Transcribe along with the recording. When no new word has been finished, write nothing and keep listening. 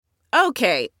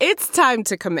Okay, it's time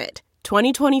to commit.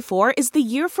 2024 is the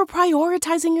year for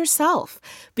prioritizing yourself.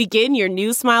 Begin your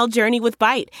new smile journey with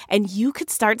Byte, and you could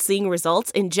start seeing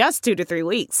results in just 2 to 3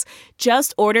 weeks.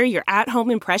 Just order your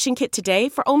at-home impression kit today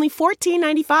for only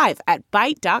 $14.95 at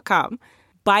Byte.com.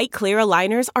 Byte Clear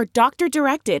aligners are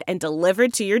doctor-directed and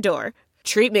delivered to your door.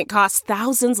 Treatment costs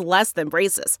thousands less than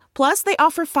braces. Plus, they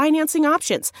offer financing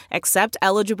options, accept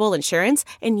eligible insurance,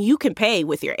 and you can pay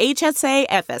with your HSA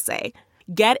FSA.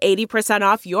 Get 80%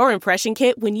 off your impression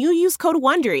kit when you use code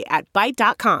WONDERY at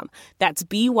Byte.com. That's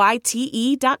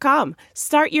BYTE.com.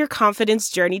 Start your confidence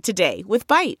journey today with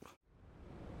Byte.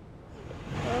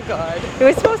 Oh, God. It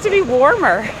was supposed to be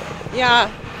warmer.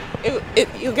 Yeah.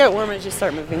 You'll get warmer as you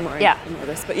start moving more. Yeah. I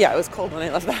noticed. But yeah, it was cold when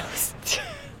I left the house.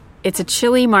 It's a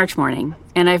chilly March morning,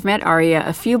 and I've met Aria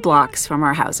a few blocks from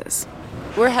our houses.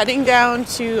 We're heading down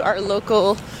to our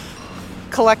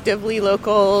collectively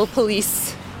local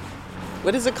police,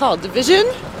 what is it called? Division?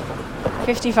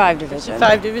 55 Division.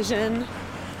 5 Division.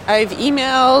 I've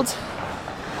emailed,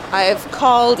 I've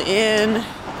called in,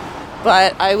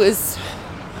 but I was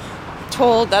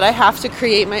told that I have to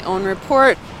create my own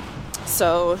report.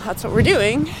 So that's what we're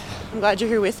doing. I'm glad you're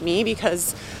here with me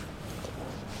because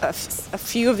a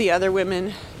few of the other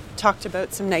women talked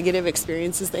about some negative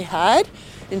experiences they had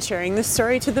in sharing this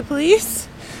story to the police,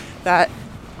 that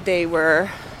they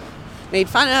were made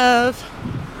fun of.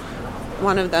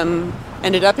 One of them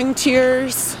ended up in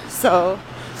tears, so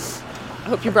I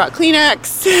hope you brought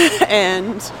Kleenex,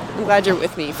 and I'm glad you're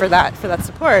with me for that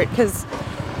support, because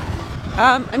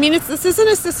this isn't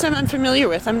a system I'm familiar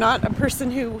with. I'm not a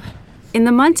person who... In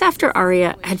the months after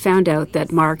Aria had found out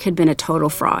that Mark had been a total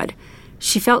fraud,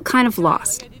 she felt kind of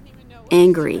lost,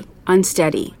 angry,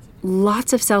 unsteady,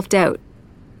 lots of self-doubt.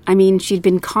 I mean, she'd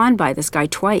been conned by this guy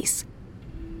twice.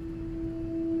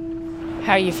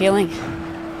 How are you feeling?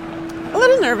 A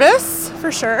little nervous,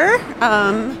 for sure.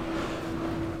 I'm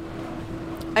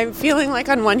feeling like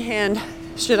on one hand,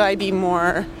 should I be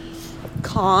more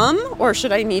calm, or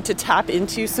should I need to tap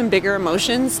into some bigger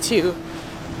emotions to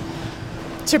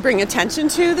bring attention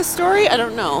to the story? I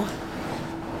don't know.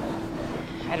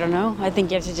 I don't know. I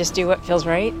think you have to just do what feels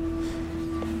right.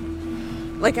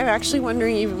 Like, I'm actually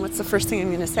wondering even what's the first thing I'm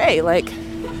going to say. Like,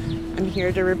 I'm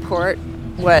here to report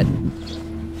what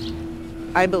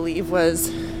I believe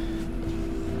was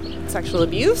sexual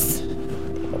abuse. Okay,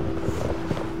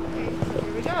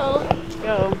 here we go.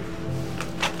 Go.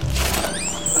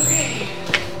 Okay.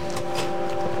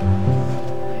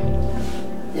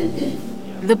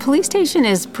 The police station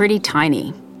is pretty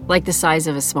tiny, like the size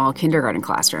of a small kindergarten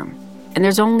classroom. And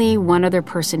there's only one other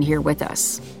person here with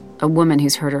us, a woman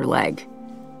who's hurt her leg.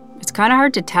 It's kind of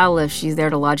hard to tell if she's there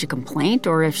to lodge a complaint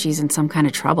or if she's in some kind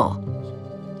of trouble.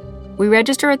 We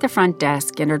register at the front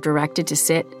desk and are directed to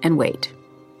sit and wait.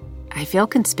 I feel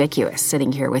conspicuous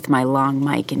sitting here with my long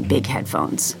mic and big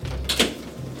headphones.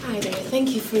 Hi there.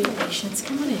 Thank you for your patience.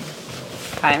 Come on in.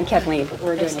 Hi, I'm Kathleen.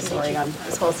 We're doing a story on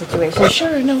this whole situation.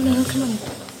 Sure. No, come on.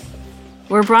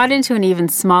 We're brought into an even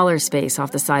smaller space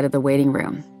off the side of the waiting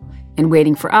room. And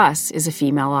waiting for us is a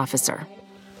female officer.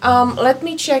 Let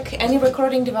me check any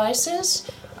recording devices.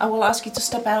 I will ask you to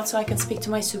step out so I can speak to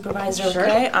my supervisor, Sure.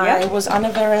 okay? Yeah. I was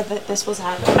unaware that this was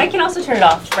happening. I can also turn it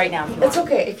off right now. It's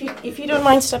okay. If you don't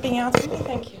mind stepping out for me,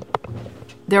 thank you.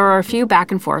 There are a few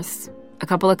back and forths, a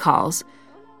couple of calls,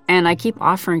 and I keep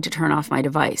offering to turn off my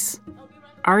device.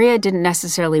 Aria didn't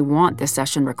necessarily want this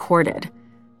session recorded.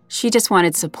 She just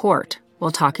wanted support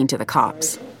while talking to the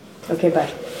cops. Okay,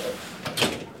 bye.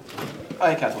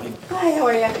 Hi, Kathleen. Hi, how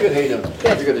are you? Good, how you doing?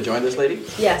 Good. You're going to join this lady?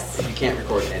 Yes. You can't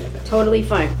record anything. Totally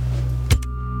fine.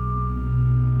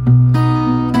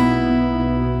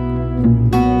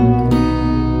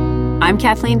 I'm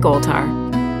Kathleen Goldhar,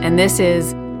 and this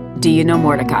is Do You Know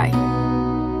Mordecai?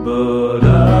 But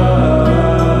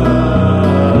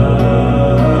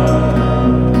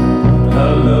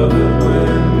I love it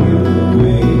when you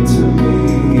wait to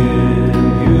me and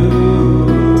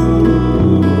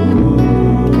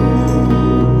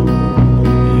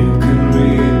you can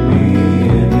read me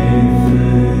anything.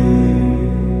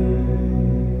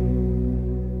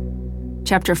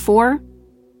 Chapter 4,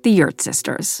 The Yurt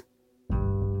Sisters.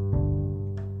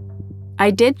 I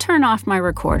did turn off my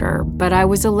recorder, but I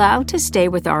was allowed to stay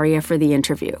with Aria for the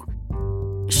interview.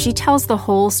 She tells the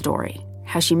whole story,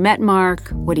 how she met Mark,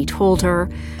 what he told her,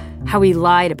 how he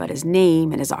lied about his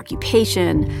name and his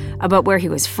occupation, about where he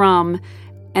was from,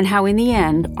 and how in the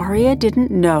end, Aria didn't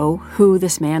know who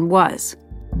this man was.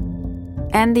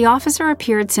 And the officer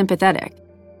appeared sympathetic.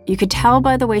 You could tell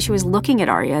by the way she was looking at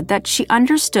Aria that she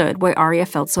understood why Aria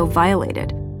felt so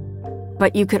violated.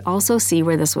 But you could also see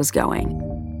where this was going.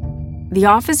 The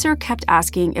officer kept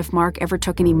asking if Mark ever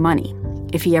took any money,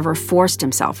 if he ever forced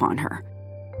himself on her.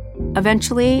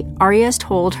 Eventually, Aria is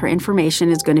told her information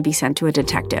is going to be sent to a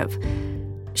detective.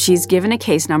 She's given a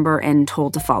case number and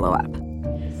told to follow up.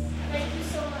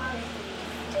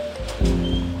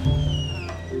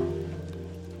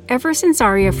 Ever since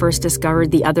Aria first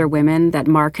discovered the other women that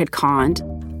Mark had conned,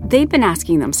 they'd been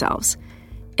asking themselves,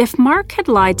 if Mark had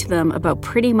lied to them about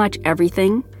pretty much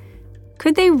everything,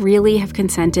 could they really have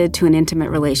consented to an intimate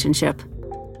relationship?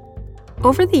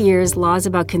 Over the years, laws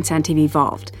about consent have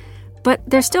evolved, but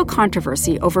there's still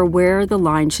controversy over where the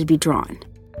line should be drawn.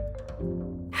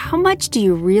 How much do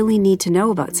you really need to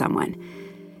know about someone?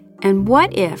 And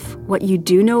what if what you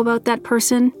do know about that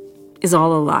person is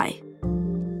all a lie?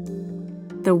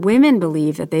 The women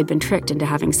believed that they'd been tricked into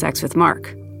having sex with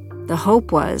Mark. The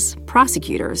hope was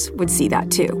prosecutors would see that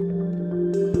too.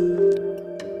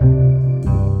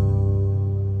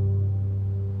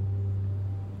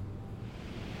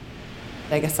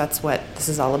 I guess that's what this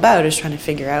is all about, is trying to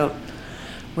figure out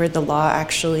where the law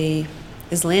actually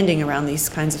is landing around these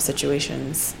kinds of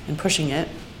situations and pushing it.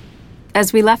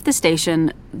 As we left the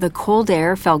station, the cold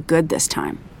air felt good this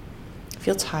time. I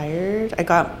feel tired. I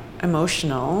got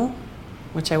emotional,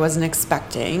 which I wasn't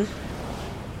expecting.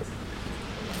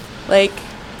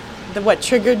 What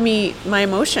triggered my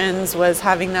emotions was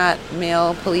having that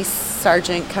male police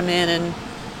sergeant come in, and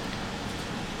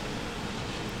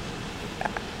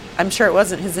I'm sure it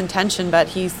wasn't his intention, but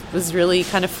he was really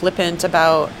kind of flippant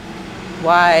about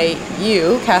why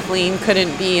you, Kathleen,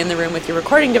 couldn't be in the room with your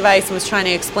recording device, and was trying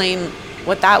to explain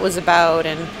what that was about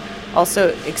and also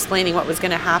explaining what was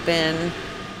going to happen.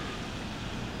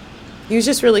 He was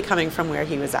just really coming from where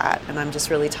he was at, and I'm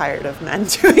just really tired of men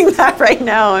doing that right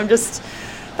now.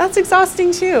 That's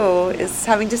exhausting too, is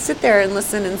having to sit there and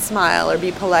listen and smile or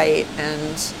be polite.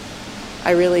 And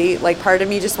I really, part of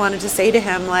me just wanted to say to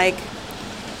him,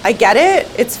 I get it,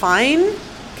 it's fine.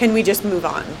 Can we just move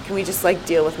on? Can we just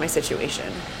deal with my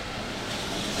situation?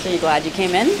 Are you glad you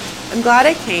came in? I'm glad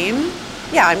I came.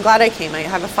 Yeah, I'm glad I came. I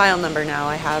have a file number now.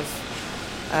 I have,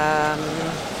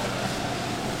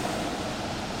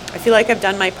 I feel like I've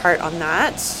done my part on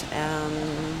that.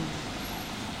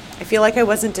 I feel like I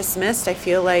wasn't dismissed. I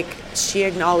feel like she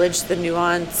acknowledged the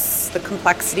nuance, the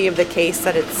complexity of the case,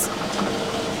 that it's...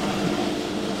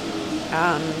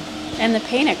 and the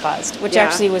pain it caused, which Yeah.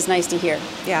 actually was nice to hear.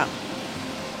 Yeah.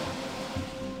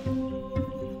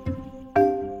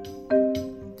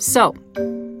 So,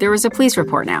 there was a police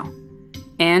report now,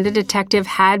 and a detective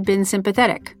had been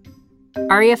sympathetic.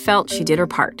 Aria felt she did her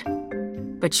part,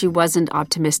 but she wasn't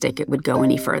optimistic it would go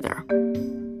any further.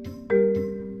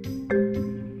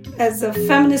 As a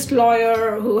feminist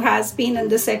lawyer who has been in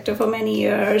the sector for many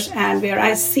years, and where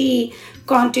I see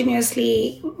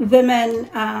continuously women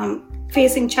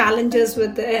facing challenges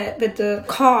with the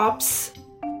cops.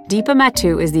 Deepa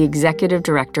Mattu is the executive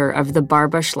director of the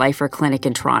Barbara Schleifer Clinic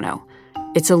in Toronto.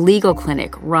 It's a legal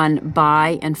clinic run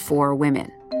by and for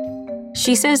women.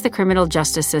 She says the criminal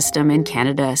justice system in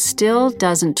Canada still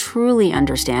doesn't truly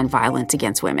understand violence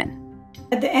against women.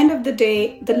 At the end of the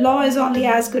day, the law is only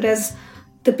as good as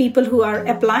the people who are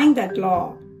applying that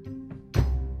law.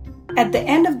 At the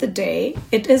end of the day,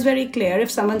 it is very clear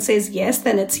if someone says yes,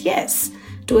 then it's yes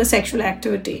to a sexual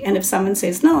activity. And if someone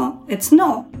says no, it's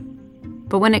no.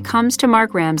 But when it comes to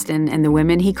Mark Ramsden and the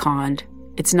women he conned,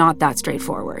 it's not that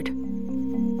straightforward.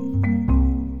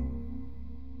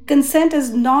 Consent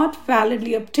is not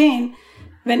validly obtained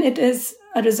when it is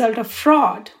a result of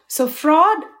fraud. So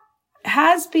fraud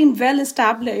has been well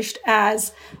established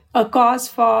as a cause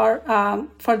for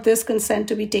this consent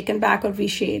to be taken back or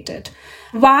vitiated.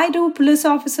 Why do police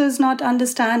officers not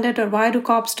understand it, or why do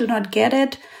cops do not get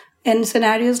it in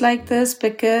scenarios like this?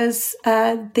 Because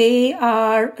they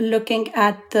are looking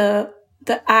at the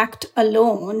act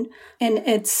alone in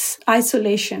its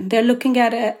isolation. They're looking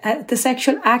at the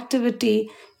sexual activity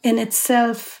in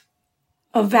itself,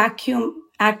 a vacuum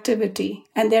activity,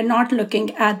 and they're not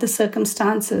looking at the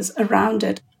circumstances around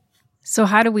it. So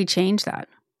how do we change that?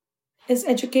 Is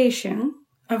education,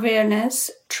 awareness,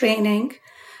 training,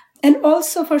 and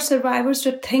also for survivors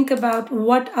to think about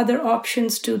what other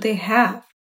options do they have.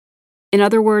 In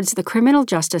other words, the criminal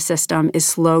justice system is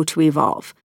slow to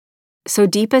evolve. So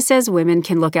Deepa says women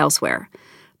can look elsewhere,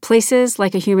 places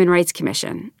like a Human Rights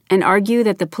Commission, and argue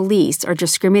that the police are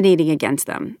discriminating against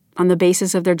them on the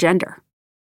basis of their gender.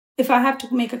 If I have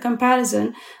to make a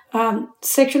comparison,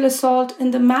 sexual assault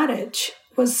in the marriage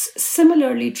was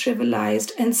similarly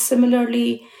trivialized and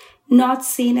similarly not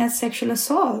seen as sexual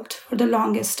assault for the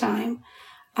longest time.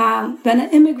 When an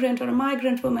immigrant or a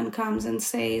migrant woman comes and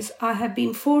says, I have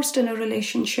been forced in a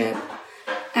relationship,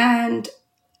 and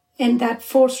in that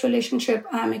forced relationship,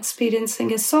 I'm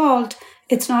experiencing assault,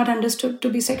 it's not understood to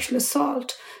be sexual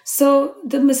assault. So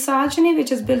the misogyny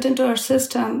which is built into our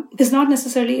system is not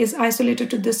necessarily is isolated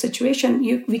to this situation.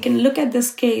 We can look at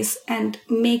this case and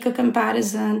make a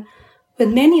comparison with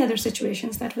many other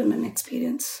situations that women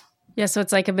experience. Yeah, so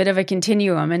it's like a bit of a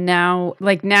continuum. And now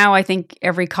I think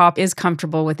every cop is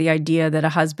comfortable with the idea that a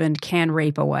husband can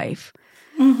rape a wife.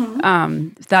 Mm-hmm.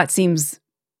 That seems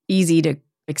easy to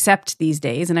accept these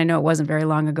days. And I know it wasn't very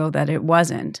long ago that it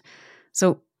wasn't.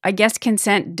 So I guess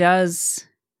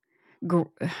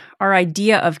our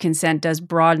idea of consent does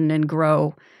broaden and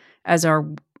grow as our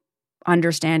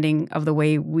understanding of the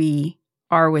way we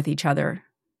are with each other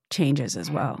changes as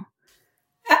well.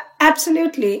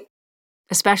 Absolutely.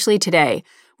 Especially today,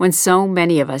 when so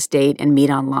many of us date and meet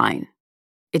online.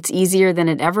 It's easier than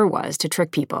it ever was to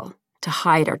trick people, to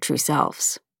hide our true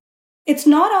selves. It's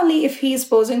not only if he's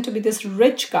posing to be this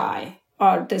rich guy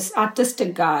or this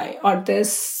artistic guy or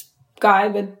this guy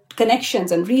with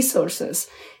connections and resources.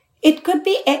 It could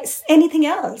be anything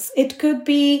else. It could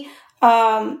be,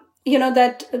 poor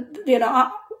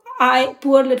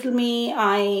little me,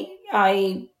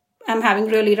 I am having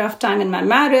really rough time in my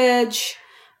marriage.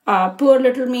 Poor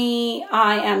little me,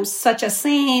 I am such a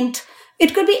saint.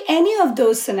 It could be any of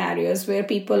those scenarios where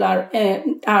people are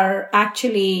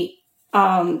actually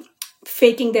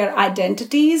faking their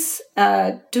identities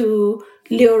to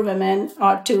lure women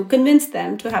or to convince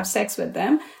them to have sex with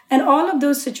them. And all of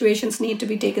those situations need to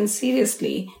be taken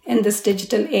seriously in this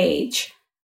digital age.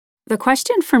 The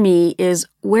question for me is,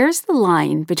 where's the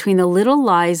line between the little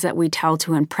lies that we tell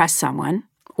to impress someone,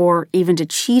 or even to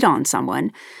cheat on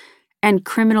someone, and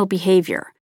criminal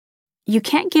behavior? You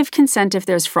can't give consent if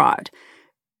there's fraud.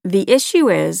 The issue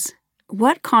is,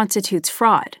 what constitutes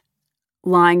fraud?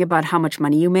 Lying about how much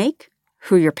money you make?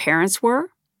 Who your parents were?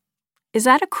 Is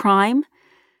that a crime?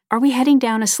 Are we heading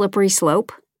down a slippery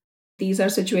slope? These are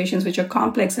situations which are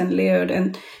complex and layered,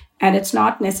 and it's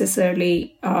not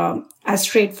necessarily as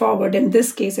straightforward. In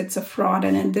this case, it's a fraud,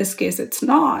 and in this case, it's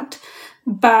not.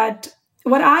 But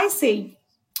what I say,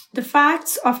 the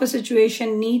facts of a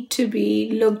situation need to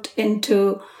be looked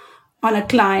into on a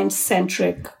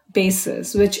client-centric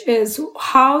basis, which is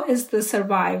how is the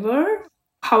survivor,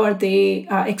 how are they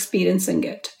experiencing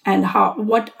it, and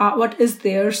what is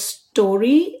their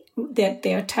story that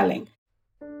they are telling.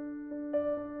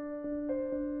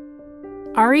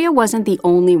 Aria wasn't the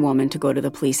only woman to go to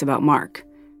the police about Mark.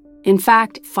 In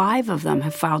fact, 5 of them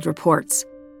have filed reports,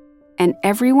 and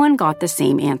everyone got the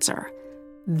same answer.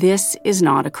 This is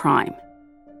not a crime.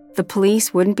 The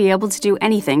police wouldn't be able to do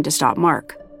anything to stop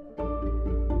Mark.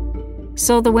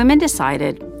 So the women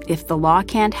decided if the law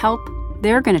can't help,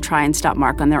 they're going to try and stop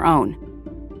Mark on their own.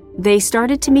 They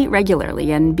started to meet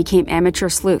regularly and became amateur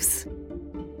sleuths.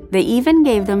 They even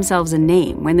gave themselves a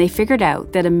name when they figured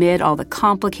out that amid all the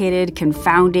complicated,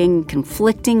 confounding,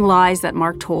 conflicting lies that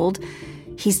Mark told,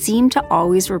 he seemed to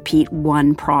always repeat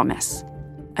one promise: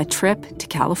 a trip to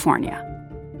California.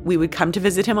 We would come to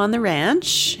visit him on the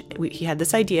ranch. He had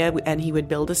this idea, and he would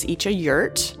build us each a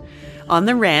yurt on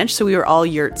the ranch, so we were all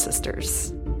yurt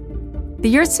sisters. The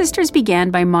Yurt Sisters began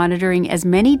by monitoring as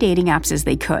many dating apps as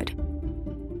they could.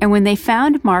 And when they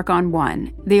found Mark on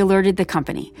one, they alerted the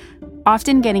company,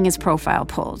 often getting his profile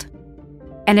pulled.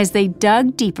 And as they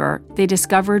dug deeper, they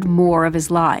discovered more of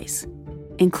his lies,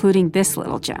 including this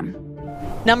little gem.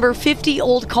 Number 50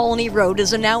 Old Colony Road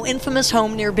is a now infamous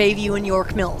home near Bayview and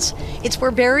York Mills. It's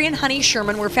where Barry and Honey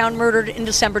Sherman were found murdered in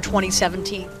December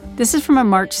 2017. This is from a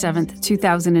March 7th,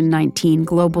 2019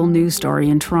 Global News story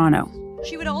in Toronto.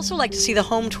 She would also like to see the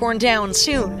home torn down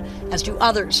soon, as do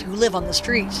others who live on the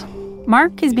street.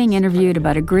 Mark is being interviewed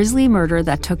about a grisly murder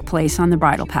that took place on the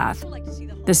Bridle Path,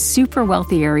 the super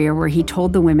wealthy area where he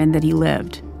told the women that he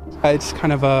lived. It's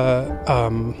kind of a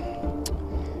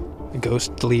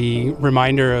ghostly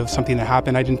reminder of something that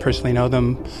happened. I didn't personally know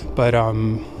them, but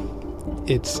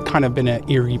it's kind of been an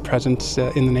eerie presence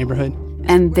in the neighborhood.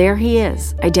 And there he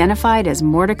is, identified as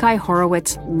Mordecai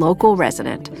Horowitz, local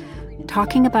resident,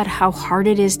 talking about how hard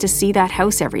it is to see that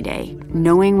house every day,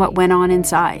 knowing what went on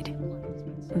inside.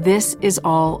 This is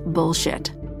all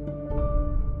bullshit.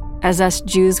 As us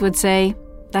Jews would say,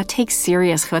 that takes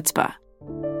serious chutzpah.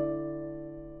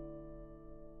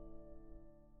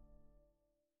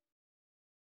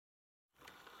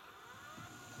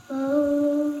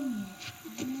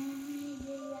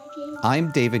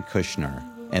 I'm David Kushner,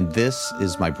 and this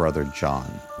is my brother John.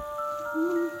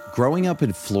 Growing up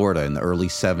in Florida in the early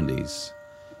 70s,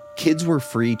 kids were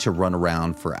free to run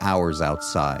around for hours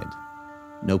outside.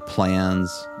 No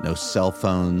plans, no cell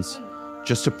phones,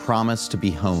 just a promise to be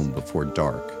home before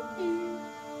dark.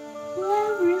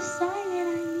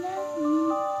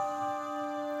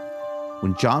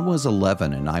 When John was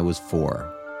 11 and I was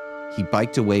 4, he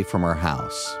biked away from our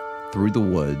house, through the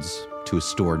woods, to a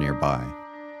store nearby.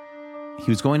 He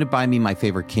was going to buy me my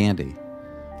favorite candy,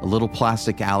 a little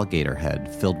plastic alligator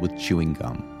head filled with chewing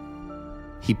gum.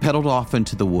 He pedaled off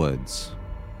into the woods,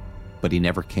 but he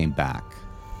never came back.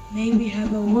 Maybe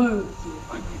have a word with you,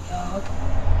 underdog.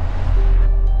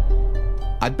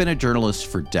 I've been a journalist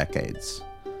for decades,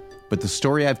 but the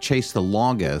story I've chased the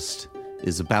longest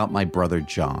is about my brother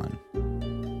John.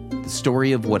 The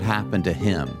story of what happened to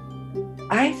him.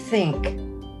 I think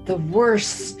the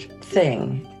worst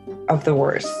thing of the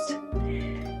worst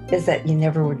is that you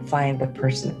never would find the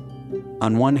person.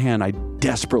 On one hand, I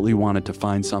desperately wanted to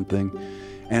find something,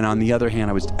 and on the other hand,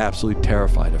 I was absolutely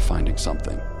terrified of finding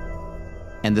something.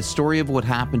 And the story of what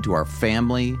happened to our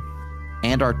family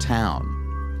and our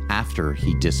town after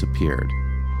he disappeared.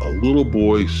 A little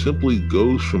boy simply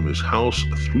goes from his house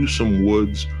through some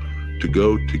woods to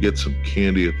go to get some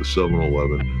candy at the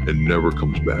 7-Eleven and never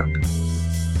comes back.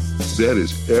 That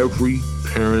is every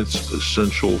parent's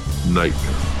essential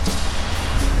nightmare.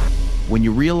 When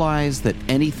you realize that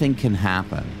anything can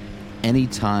happen,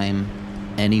 anytime,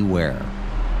 anywhere,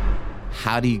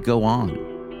 how do you go on?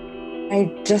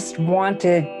 I just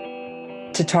wanted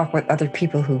to talk with other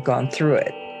people who've gone through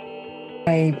it.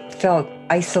 I felt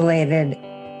isolated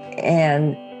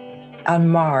and on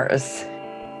Mars.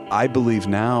 I believe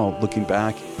now, looking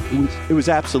back, it was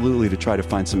absolutely to try to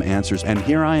find some answers. And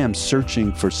here I am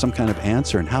searching for some kind of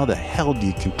answer. And how the hell do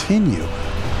you continue?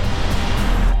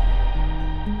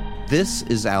 This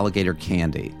is Alligator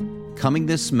Candy. Coming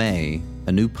this May,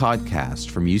 a new podcast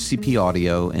from UCP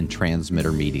Audio and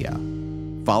Transmitter Media.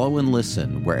 Follow and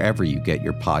listen wherever you get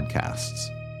your podcasts.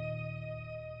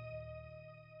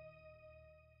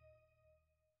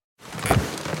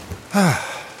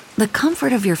 The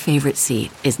comfort of your favorite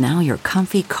seat is now your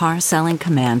comfy car-selling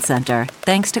command center,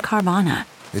 thanks to Carvana.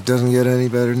 It doesn't get any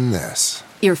better than this.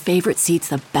 Your favorite seat's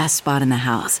the best spot in the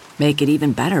house. Make it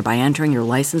even better by entering your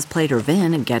license plate or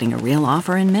VIN and getting a real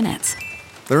offer in minutes.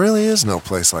 There really is no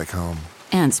place like home.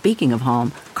 And speaking of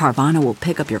home, Carvana will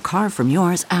pick up your car from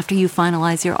yours after you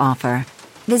finalize your offer.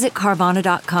 Visit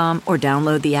Carvana.com or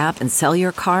download the app and sell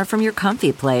your car from your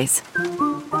comfy place.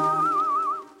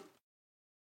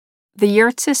 The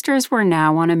Yurt sisters were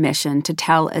now on a mission to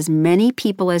tell as many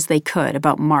people as they could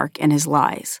about Mark and his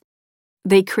lies.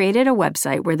 They created a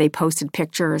website where they posted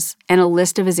pictures and a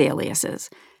list of his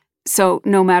aliases. So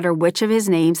no matter which of his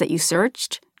names that you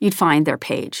searched, you'd find their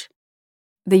page.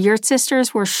 The Yurt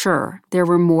sisters were sure there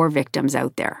were more victims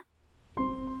out there.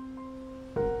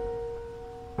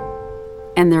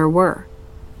 And there were.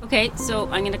 Okay, so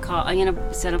I'm going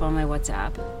to set up on my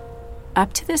WhatsApp.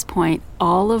 Up to this point,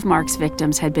 all of Mark's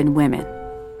victims had been women.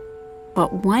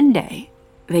 But one day,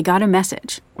 they got a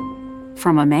message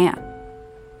from a man.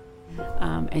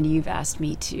 And you've asked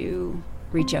me to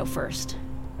reach out first,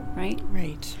 right?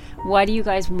 Right. Why do you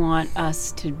guys want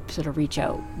us to sort of reach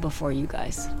out before you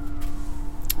guys?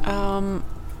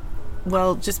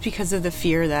 Well, just because of the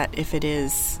fear that if it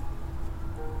is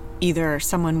either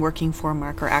someone working for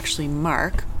Mark or actually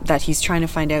Mark, that he's trying to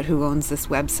find out who owns this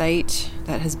website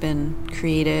that has been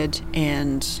created.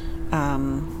 And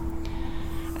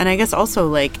I guess also,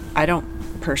 like, I don't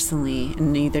personally,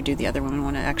 and neither do the other women,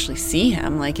 want to actually see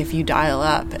him. Like, if you dial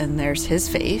up and there's his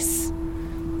face,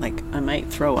 like, I might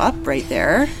throw up right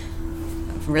there.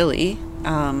 Really.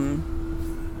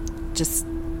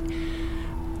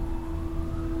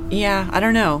 Yeah, I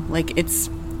don't know. Like, it's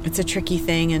a tricky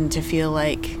thing, and to feel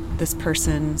like this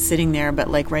person sitting there, but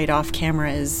like right off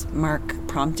camera is Mark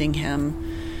prompting him.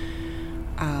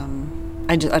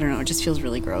 I don't know. It just feels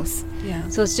really gross. Yeah.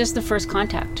 So it's just the first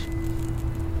contact.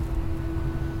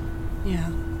 Yeah.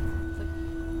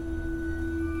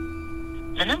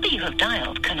 The number you have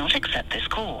dialed cannot accept this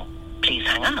call. Please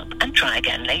hang up and try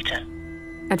again later.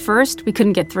 At first, we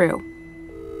couldn't get through.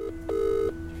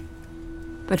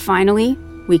 But finally,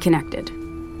 we connected.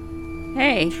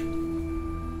 Hey.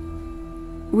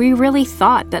 We really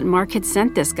thought that Mark had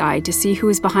sent this guy to see who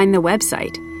was behind the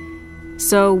website.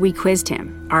 So we quizzed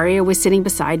him. Aria was sitting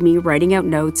beside me, writing out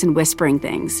notes and whispering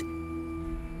things.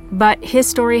 But his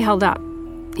story held up.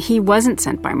 He wasn't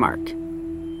sent by Mark.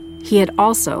 He had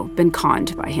also been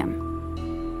conned by him.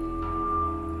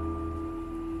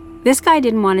 This guy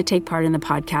didn't want to take part in the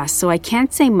podcast, so I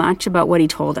can't say much about what he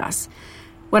told us.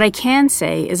 What I can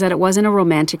say is that it wasn't a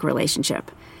romantic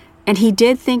relationship. And he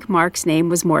did think Mark's name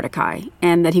was Mordecai,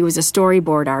 and that he was a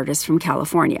storyboard artist from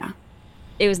California.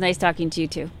 It was nice talking to you,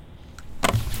 too.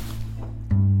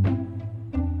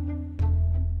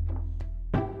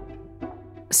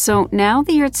 So now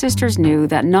the Yurt sisters knew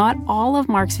that not all of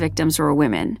Mark's victims were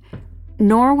women,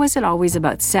 nor was it always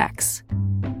about sex.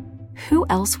 Who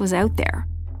else was out there?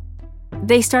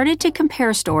 They started to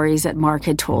compare stories that Mark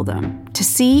had told them to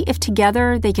see if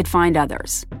together they could find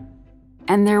others.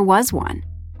 And there was one.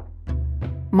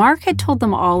 Mark had told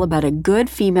them all about a good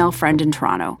female friend in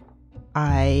Toronto.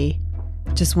 I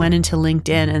just went into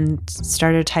LinkedIn and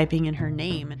started typing in her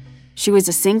name. She was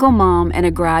a single mom and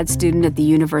a grad student at the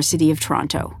University of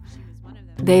Toronto.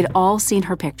 They'd all seen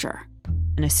her picture.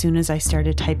 And as soon as I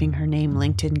started typing her name,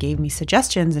 LinkedIn gave me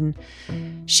suggestions, and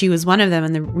she was one of them.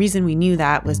 And the reason we knew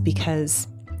that was because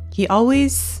he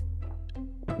was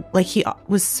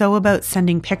so about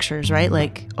sending pictures, right?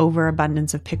 Like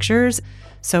overabundance of pictures.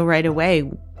 So right away,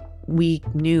 we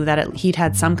knew that he'd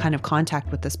had some kind of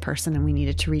contact with this person, and we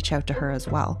needed to reach out to her as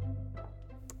well.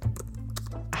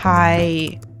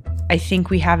 Hi, I think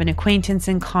we have an acquaintance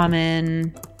in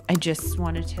common. I just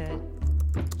wanted to...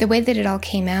 The way that it all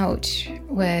came out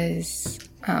was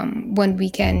one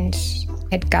weekend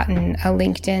I'd gotten a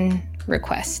LinkedIn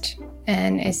request.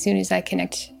 And as soon as I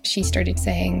connect, she started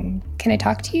saying, "Can I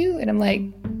talk to you?" And I'm like,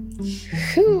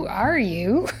 "Who are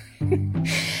you?"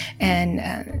 And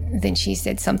then she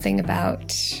said something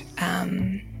about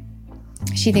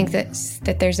she thinks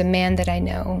that there's a man that I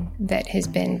know that has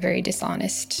been very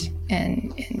dishonest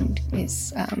and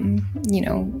is,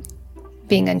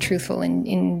 being untruthful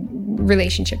in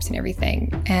relationships and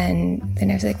everything. And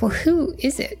then I was like, well, who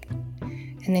is it?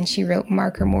 And then she wrote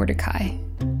Mark or Mordecai.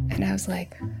 And I was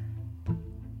like,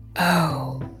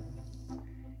 oh.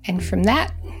 And from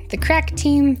that, the crack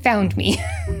team found me.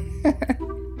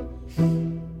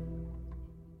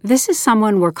 This is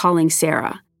someone we're calling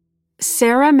Sarah.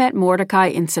 Sarah met Mordecai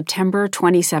in September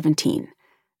 2017,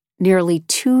 nearly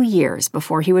 2 years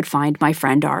before he would find my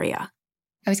friend Aria.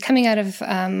 I was coming out of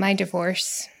my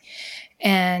divorce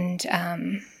and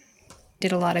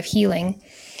did a lot of healing,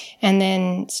 and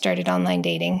then started online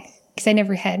dating because I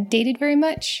never had dated very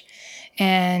much.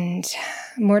 And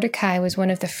Mordecai was one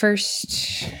of the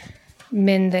first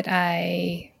men that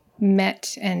I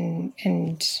met and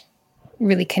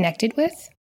really connected with.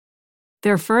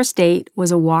 Their first date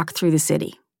was a walk through the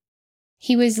city.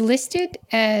 He was listed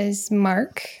as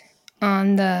Mark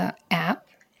on the app,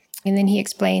 and then he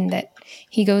explained that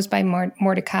he goes by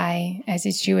Mordecai as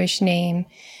his Jewish name.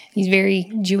 He's very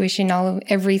Jewish in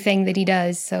everything that he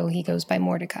does, so he goes by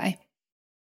Mordecai.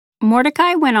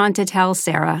 Mordecai went on to tell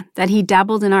Sarah that he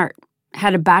dabbled in art,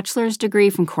 had a bachelor's degree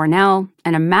from Cornell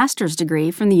and a master's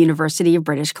degree from the University of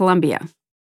British Columbia.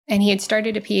 And he had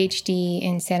started a PhD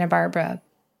in Santa Barbara.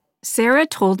 Sarah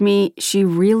told me she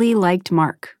really liked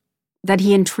Mark, that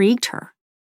he intrigued her.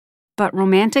 But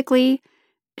romantically,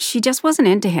 she just wasn't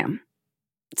into him.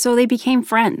 So they became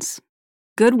friends,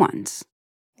 good ones.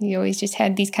 He always just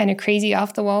had these kind of crazy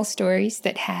off-the-wall stories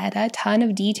that had a ton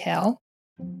of detail.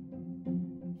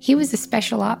 He was a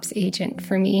special ops agent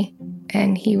for me,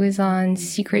 and he was on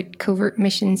secret covert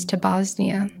missions to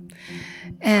Bosnia.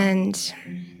 And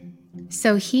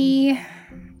so he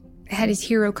had his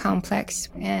hero complex,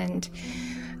 and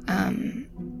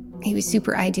he was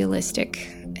super idealistic.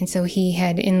 And so he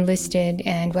had enlisted,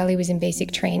 and while he was in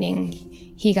basic training,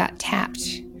 he got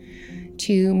tapped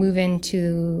to move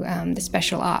into the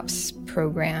special ops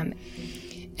program.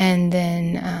 And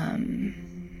then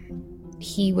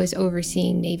he was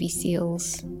overseeing Navy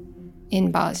SEALs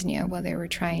in Bosnia while they were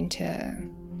trying to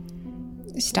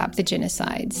stop the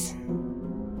genocides.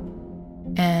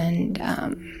 And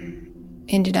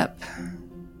ended up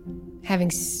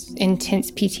having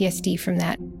intense PTSD from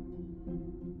that.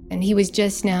 And he was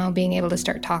just now being able to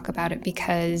start talk about it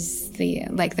because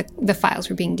the files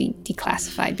were being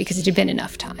declassified because it had been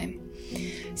enough time.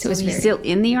 So it was he's still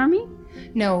in the Army?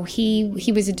 No,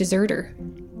 he was a deserter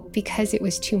because it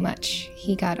was too much.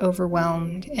 He got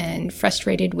overwhelmed and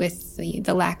frustrated with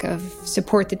the lack of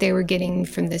support that they were getting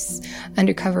from this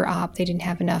undercover op. They didn't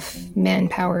have enough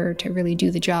manpower to really do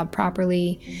the job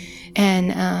properly.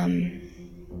 And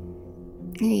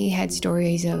he had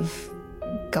stories of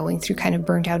going through kind of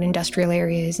burnt out industrial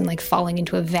areas and like falling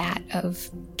into a vat of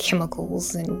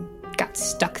chemicals and got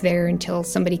stuck there until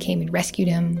somebody came and rescued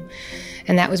him.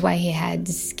 And that was why he had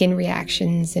skin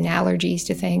reactions and allergies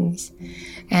to things.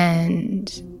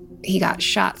 And he got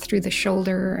shot through the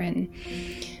shoulder and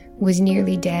was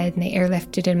nearly dead, and they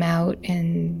airlifted him out.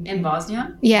 And in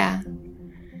Bosnia? Yeah.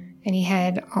 And he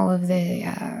had all of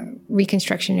the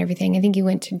reconstruction and everything. I think he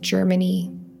went to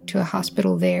Germany to a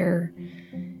hospital there.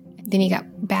 Then he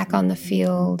got back on the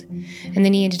field, and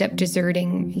then he ended up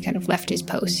deserting. He kind of left his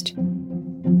post.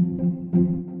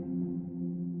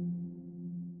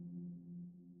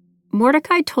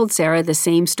 Mordecai told Sarah the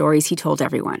same stories he told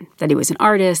everyone, that he was an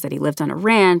artist, that he lived on a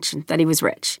ranch, and that he was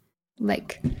rich.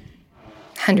 Like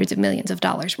hundreds of millions of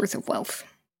dollars worth of wealth.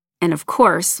 And of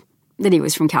course, that he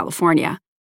was from California.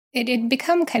 It had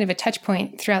become kind of a touch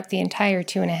point throughout the entire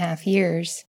 2.5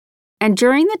 years. And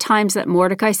during the times that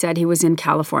Mordecai said he was in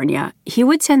California, he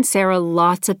would send Sarah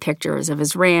lots of pictures of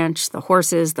his ranch, the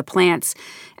horses, the plants,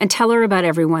 and tell her about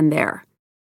everyone there,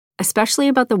 especially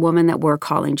about the woman that we're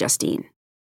calling Justine.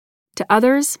 To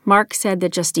others, Mark said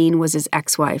that Justine was his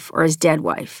ex-wife or his dead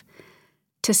wife.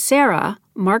 To Sarah,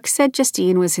 Mark said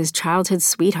Justine was his childhood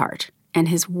sweetheart and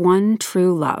his one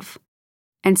true love.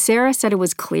 And Sarah said it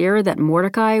was clear that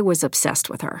Mordecai was obsessed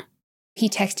with her. He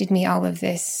texted me all of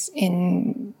this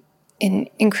in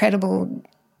incredible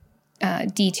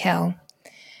detail.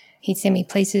 He'd send me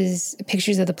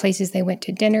pictures of the places they went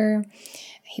to dinner.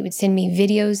 He would send me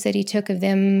videos that he took of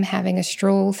them having a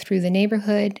stroll through the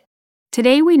neighborhood.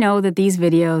 Today we know that these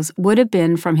videos would have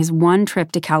been from his one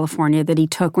trip to California that he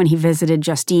took when he visited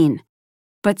Justine.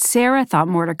 But Sarah thought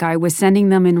Mordecai was sending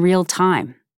them in real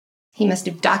time. He must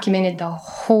have documented the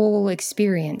whole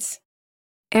experience.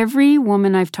 Every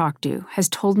woman I've talked to has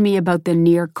told me about the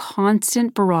near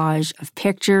constant barrage of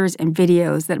pictures and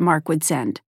videos that Mark would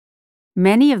send.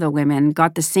 Many of the women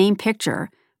got the same picture,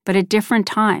 but at different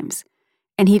times,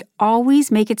 and he'd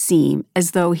always make it seem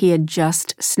as though he had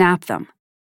just snapped them.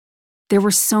 There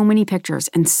were so many pictures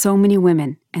and so many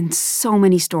women and so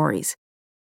many stories.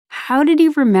 How did he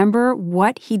remember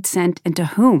what he'd sent and to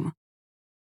whom?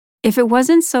 If it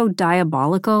wasn't so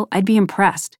diabolical, I'd be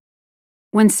impressed.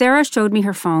 When Sarah showed me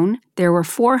her phone, there were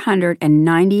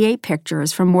 498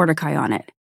 pictures from Mordecai on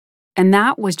it. And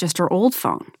that was just her old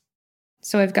phone.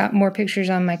 So I've got more pictures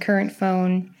on my current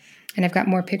phone, and I've got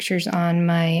more pictures on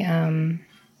my,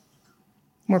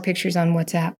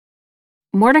 WhatsApp.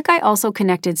 Mordecai also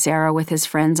connected Sarah with his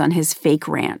friends on his fake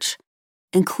ranch,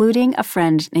 including a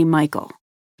friend named Michael.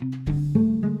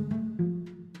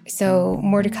 So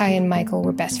Mordecai and Michael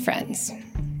were best friends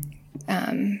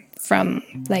from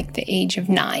like the age of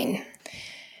 9.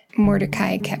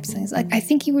 Mordecai kept saying, I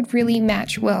think you would really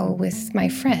match well with my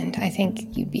friend. I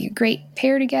think you'd be a great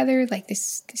pair together. Like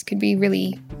this could be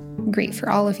really great for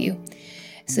all of you.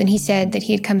 So then he said that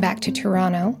he had come back to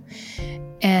Toronto,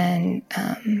 and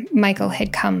Michael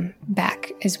had come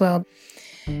back as well.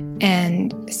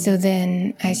 And so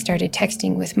then I started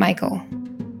texting with Michael.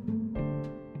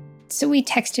 So we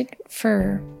texted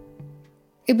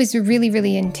it was a really,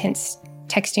 really intense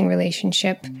texting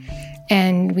relationship.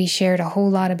 And we shared a whole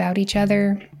lot about each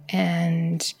other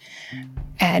and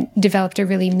developed a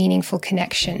really meaningful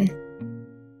connection.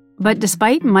 But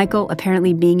despite Michael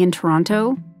apparently being in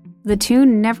Toronto, the two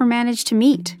never managed to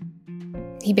meet.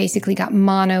 He basically got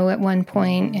mono at one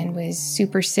point and was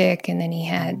super sick, and then he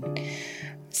had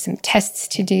some tests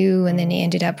to do, and then he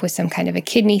ended up with some kind of a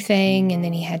kidney thing, and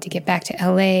then he had to get back to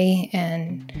LA.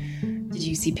 And did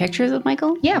you see pictures of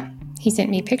Michael? Yeah, he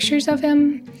sent me pictures of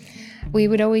him. We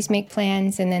would always make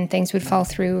plans, and then things would fall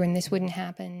through, and this wouldn't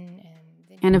happen.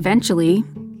 And eventually,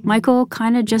 Michael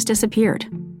kind of just disappeared.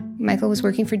 Michael was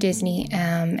working for Disney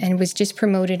and was just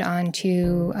promoted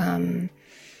onto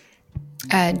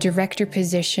a director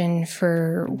position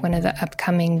for one of the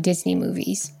upcoming Disney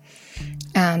movies,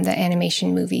 the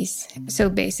animation movies. So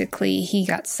basically, he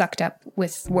got sucked up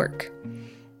with work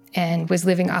and was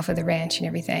living off of the ranch and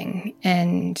everything.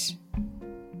 And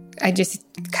I just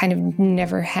kind of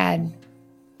never had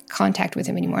contact with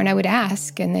him anymore. And I would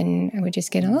ask, and then I would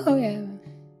just get, oh, yeah.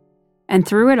 And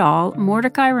through it all,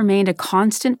 Mordecai remained a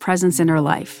constant presence in her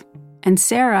life, and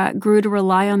Sarah grew to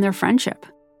rely on their friendship.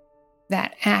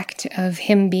 That act of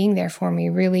him being there for me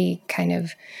really kind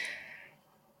of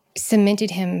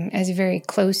cemented him as a very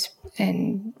close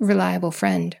and reliable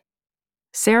friend.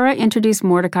 Sarah introduced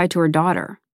Mordecai to her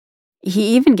daughter.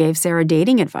 He even gave Sarah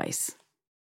dating advice.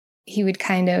 He would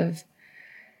kind of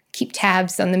keep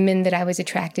tabs on the men that I was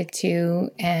attracted to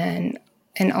and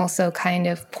also kind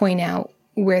of point out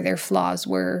where their flaws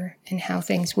were and how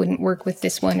things wouldn't work with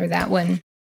this one or that one.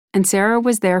 And Sarah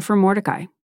was there for Mordecai.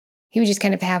 He would just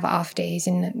kind of have off days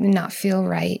and not feel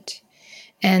right.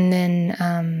 And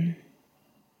then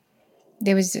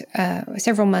there was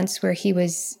several months where he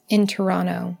was in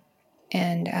Toronto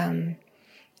and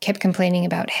kept complaining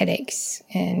about headaches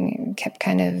and kept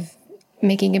kind of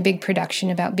making a big production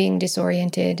about being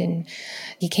disoriented. And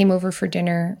he came over for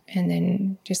dinner, and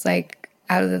then just like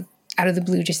out of the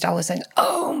blue, just all of a sudden,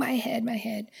 oh, my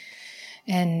head.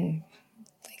 And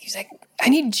he's like, I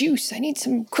need juice. I need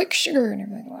some quick sugar. And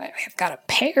I'm like, well, I've got a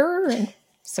pear. And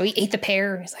so he ate the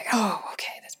pear, and he's like, oh,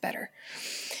 okay, that's better.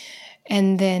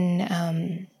 And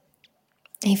then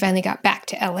he finally got back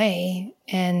to LA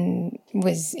and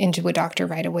was into a doctor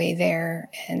right away there.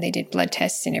 And they did blood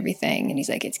tests and everything. And he's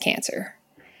like, it's cancer.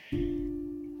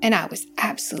 And I was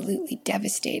absolutely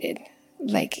devastated.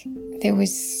 Like, there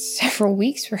was several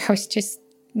weeks where I was just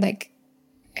like,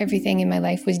 everything in my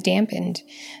life was dampened.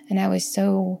 And I was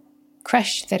so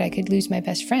crushed that I could lose my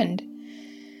best friend.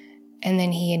 And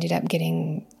then he ended up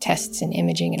getting tests and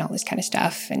imaging and all this kind of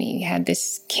stuff. And he had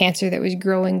this cancer that was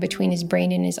growing between his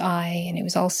brain and his eye. And it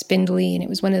was all spindly. And it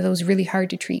was one of those really hard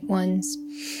to treat ones.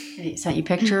 Did he send you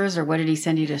pictures, or what did he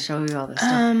send you to show you all this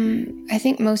stuff? I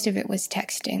think most of it was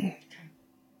texting.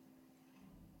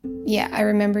 Yeah, I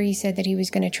remember he said that he was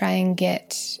going to try and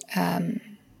get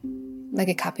like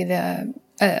a copy of the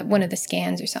one of the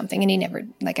scans or something. And he never,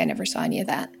 like, I never saw any of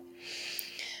that.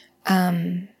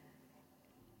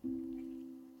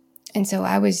 And so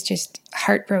I was just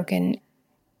heartbroken.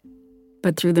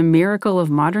 But through the miracle of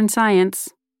modern science,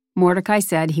 Mordecai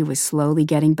said he was slowly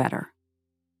getting better.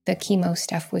 The chemo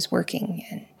stuff was working,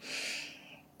 and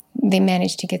they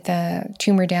managed to get the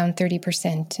tumor down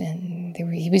 30%, and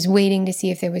he was waiting to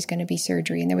see if there was going to be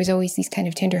surgery. And there was always these kind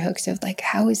of tenterhooks of like,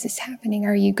 how is this happening?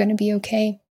 Are you going to be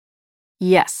okay?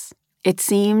 Yes, it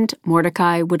seemed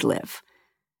Mordecai would live.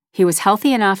 He was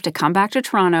healthy enough to come back to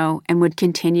Toronto and would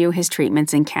continue his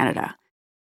treatments in Canada.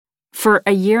 For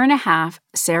a year and a half,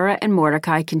 Sarah and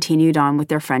Mordecai continued on with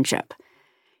their friendship.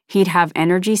 He'd have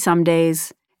energy some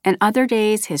days, and other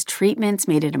days his treatments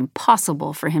made it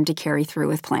impossible for him to carry through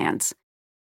with plans.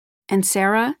 And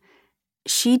Sarah,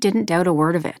 she didn't doubt a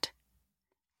word of it.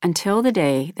 Until the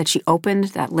day that she opened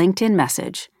that LinkedIn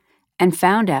message and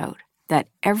found out that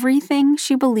everything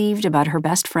she believed about her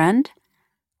best friend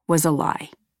was a lie.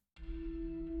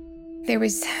 There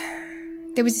was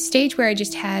a stage where I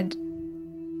just had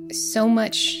so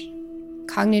much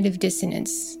cognitive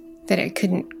dissonance that I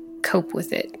couldn't cope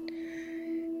with it,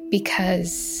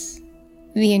 because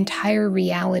the entire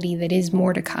reality that is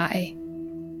Mordecai,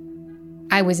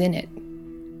 I was in it.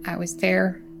 I was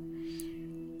there.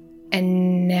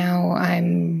 And now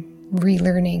I'm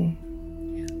relearning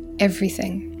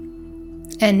everything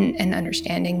and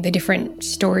understanding the different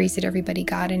stories that everybody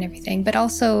got and everything, but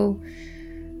also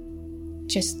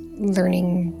just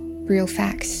learning real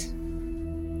facts.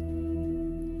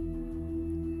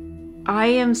 I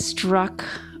am struck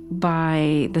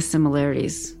by the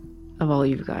similarities of all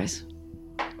you guys.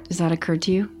 Does that occur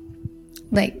to you?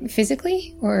 Like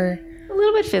physically, or? A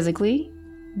little bit physically,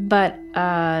 but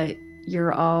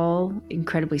you're all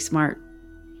incredibly smart.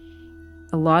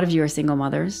 A lot of you are single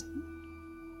mothers.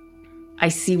 I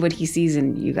see what he sees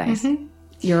in you guys. Mm-hmm.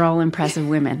 You're all impressive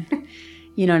women.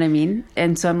 You know what I mean?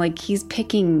 And so I'm like, he's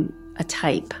picking a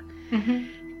type. Mm-hmm.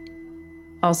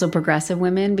 Also progressive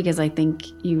women, because I think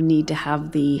you need to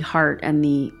have the heart and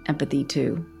the empathy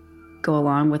to go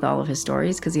along with all of his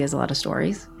stories, because he has a lot of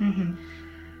stories, mm-hmm.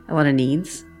 a lot of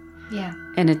needs. Yeah.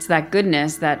 And it's that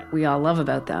goodness that we all love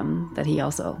about them that he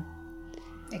also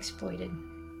exploited.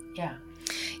 Yeah.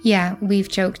 Yeah, we've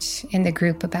joked in the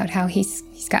group about how he's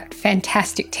got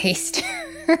fantastic taste.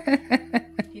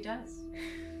 He does.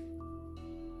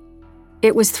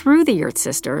 It was through the Yurt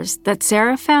sisters that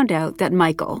Sarah found out that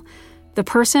Michael, the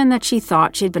person that she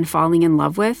thought she'd been falling in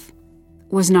love with,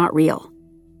 was not real.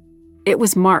 It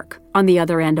was Mark on the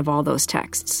other end of all those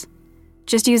texts,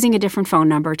 just using a different phone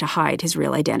number to hide his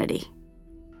real identity.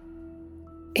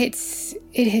 It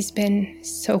has been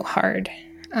so hard.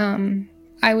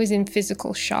 I was in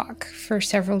physical shock for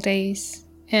several days,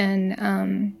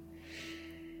 and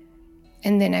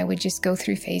then I would just go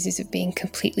through phases of being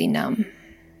completely numb.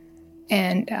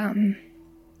 And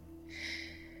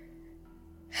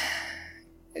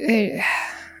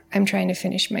I'm trying to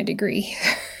finish my degree.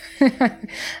 I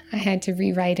had to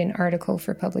rewrite an article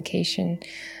for publication.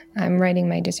 I'm writing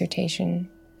my dissertation.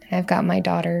 I've got my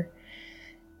daughter,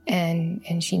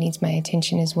 and she needs my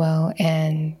attention as well.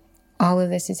 And all of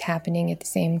this is happening at the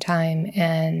same time.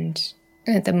 And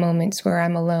at the moments where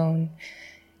I'm alone,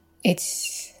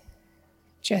 it's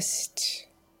just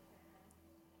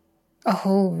a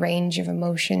whole range of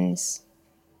emotions,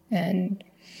 and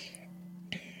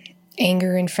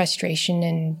anger and frustration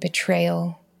and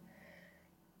betrayal,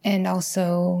 and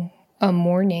also a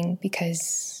mourning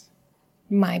because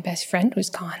my best friend was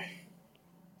gone.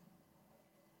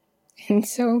 And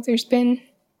so there's been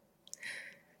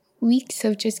weeks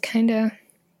of just kind of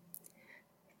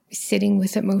sitting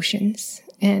with emotions,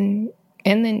 and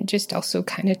then just also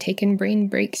kind of taking brain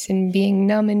breaks and being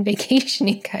numb and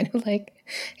vacationing, kind of like,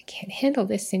 I can't handle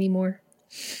this anymore.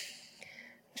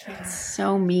 It's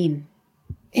so mean.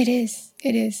 It is.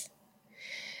 It is.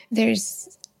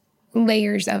 There's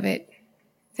layers of it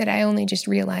that I only just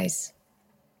realize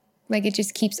Like, it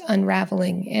just keeps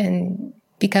unraveling and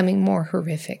becoming more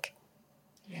horrific.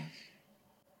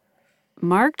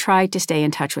 Mark tried to stay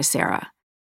in touch with Sarah,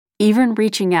 even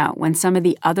reaching out when some of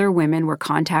the other women were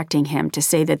contacting him to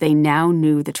say that they now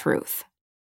knew the truth.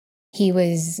 He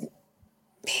was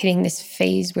hitting this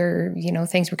phase where,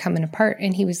 things were coming apart,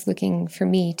 and he was looking for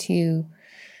me to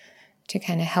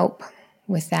kind of help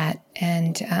with that.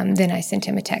 And then I sent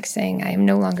him a text saying, I am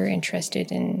no longer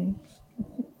interested in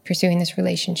pursuing this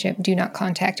relationship. Do not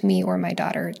contact me or my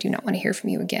daughter. Do not want to hear from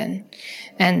you again.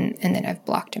 And then I've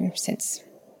blocked him since,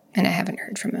 and I haven't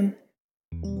heard from him.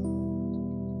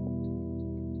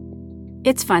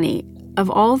 It's funny,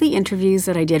 of all the interviews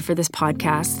that I did for this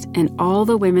podcast and all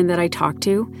the women that I talked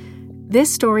to,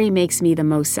 this story makes me the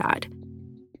most sad.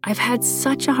 I've had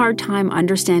such a hard time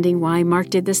understanding why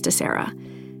Mark did this to Sarah.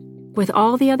 With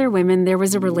all the other women, there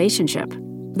was a relationship.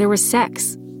 There was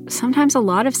sex, sometimes a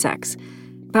lot of sex.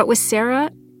 But with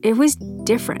Sarah, it was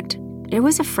different. It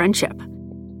was a friendship.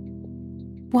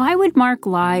 Why would Mark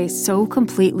lie so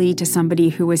completely to somebody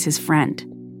who was his friend,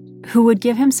 who would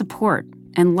give him support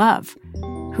and love,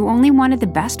 who only wanted the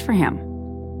best for him?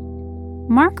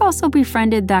 Mark also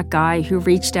befriended that guy who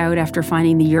reached out after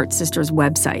finding the Yurt sisters'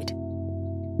 website.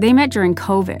 They met during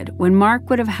COVID, when Mark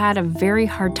would have had a very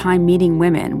hard time meeting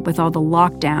women with all the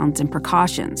lockdowns and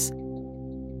precautions.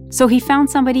 So he found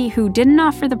somebody who didn't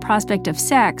offer the prospect of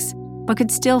sex, but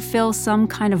could still fill some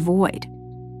kind of void.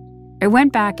 I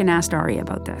went back and asked Aria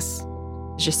about this.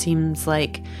 It just seems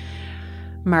like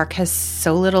Mark has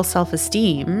so little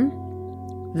self-esteem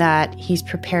that he's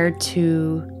prepared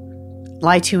to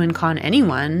lie to and con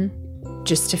anyone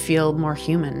just to feel more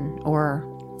human. Or,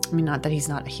 not that he's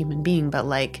not a human being, but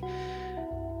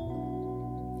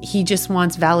he just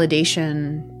wants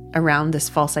validation around this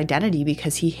false identity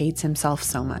because he hates himself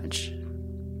so much.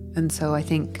 And so I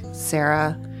think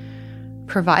Sarah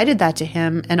provided that to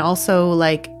him. And also,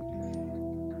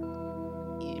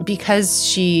 because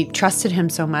she trusted him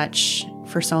so much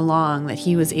for so long, that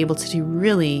he was able to do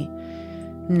really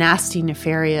nasty,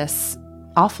 nefarious,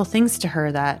 awful things to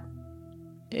her, that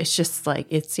it's just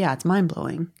it's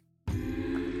mind-blowing.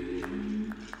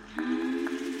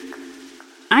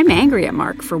 I'm angry at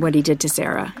Mark for what he did to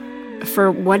Sarah,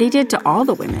 for what he did to all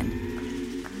the women.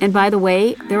 And by the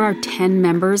way, there are 10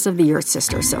 members of the Yurt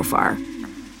sisters so far.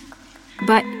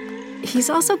 But he's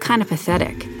also kind of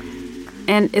pathetic.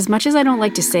 And as much as I don't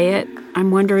like to say it,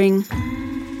 I'm wondering,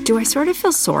 do I sort of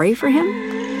feel sorry for him?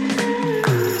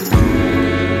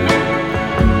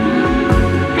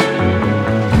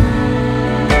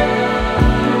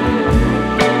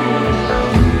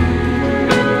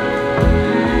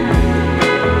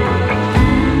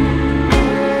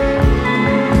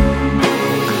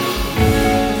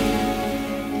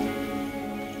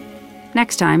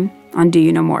 Next time on Do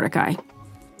You Know Mordecai?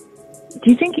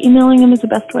 Do you think emailing him is the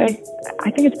best way?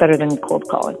 I think it's better than cold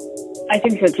calling. I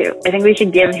think so too. I think we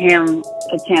should give him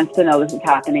a chance to know this is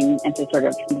happening and to sort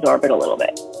of absorb it a little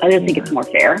bit. I just think it's more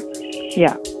fair.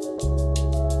 Yeah.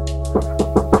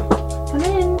 Come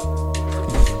in.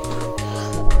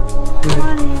 Come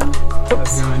on in.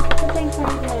 How's it going? Thanks, how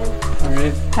you doing? All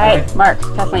right. Hey, Hi. Mark,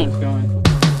 Kathleen. How's it going?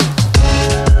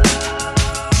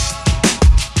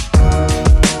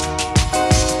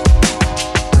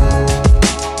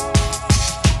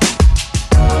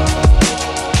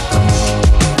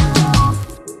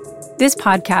 This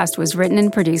podcast was written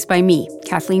and produced by me,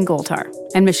 Kathleen Goldhar,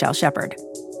 and Michelle Shepard.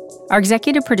 Our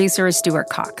executive producer is Stuart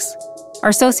Cox. Our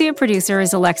associate producer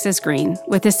is Alexis Green,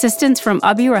 with assistance from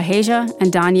Abi Raheja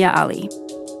and Danya Ali.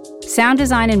 Sound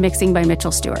design and mixing by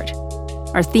Mitchell Stewart.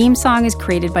 Our theme song is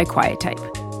created by Quiet Type.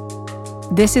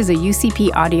 This is a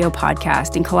UCP audio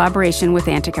podcast in collaboration with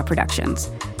Antica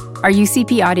Productions. Our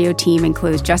UCP audio team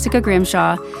includes Jessica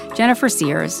Grimshaw, Jennifer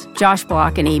Sears, Josh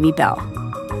Block, and Amy Bell.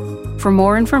 For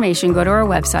more information, go to our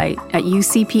website at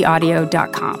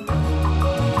ucpaudio.com.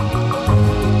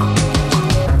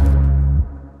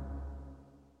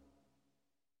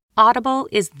 Audible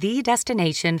is the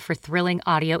destination for thrilling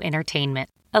audio entertainment.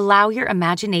 Allow your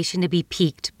imagination to be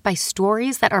piqued by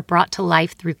stories that are brought to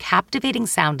life through captivating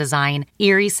sound design,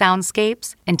 eerie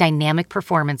soundscapes, and dynamic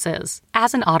performances.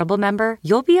 As an Audible member,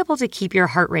 you'll be able to keep your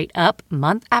heart rate up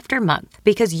month after month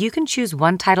because you can choose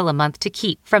one title a month to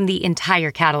keep from the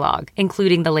entire catalog,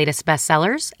 including the latest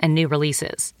bestsellers and new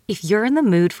releases. If you're in the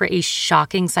mood for a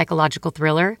shocking psychological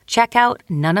thriller, check out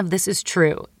None of This Is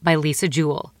True by Lisa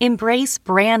Jewell. Embrace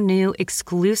brand new,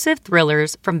 exclusive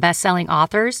thrillers from best-selling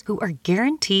authors who are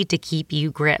guaranteed to keep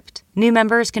you gripped. New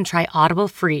members can try Audible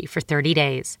free for 30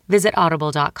 days. Visit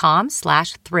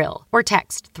audible.com/thrill or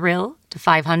text thrill to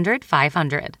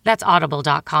 500-500. That's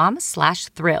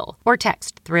audible.com/thrill or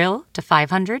text thrill to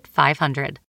 500-500.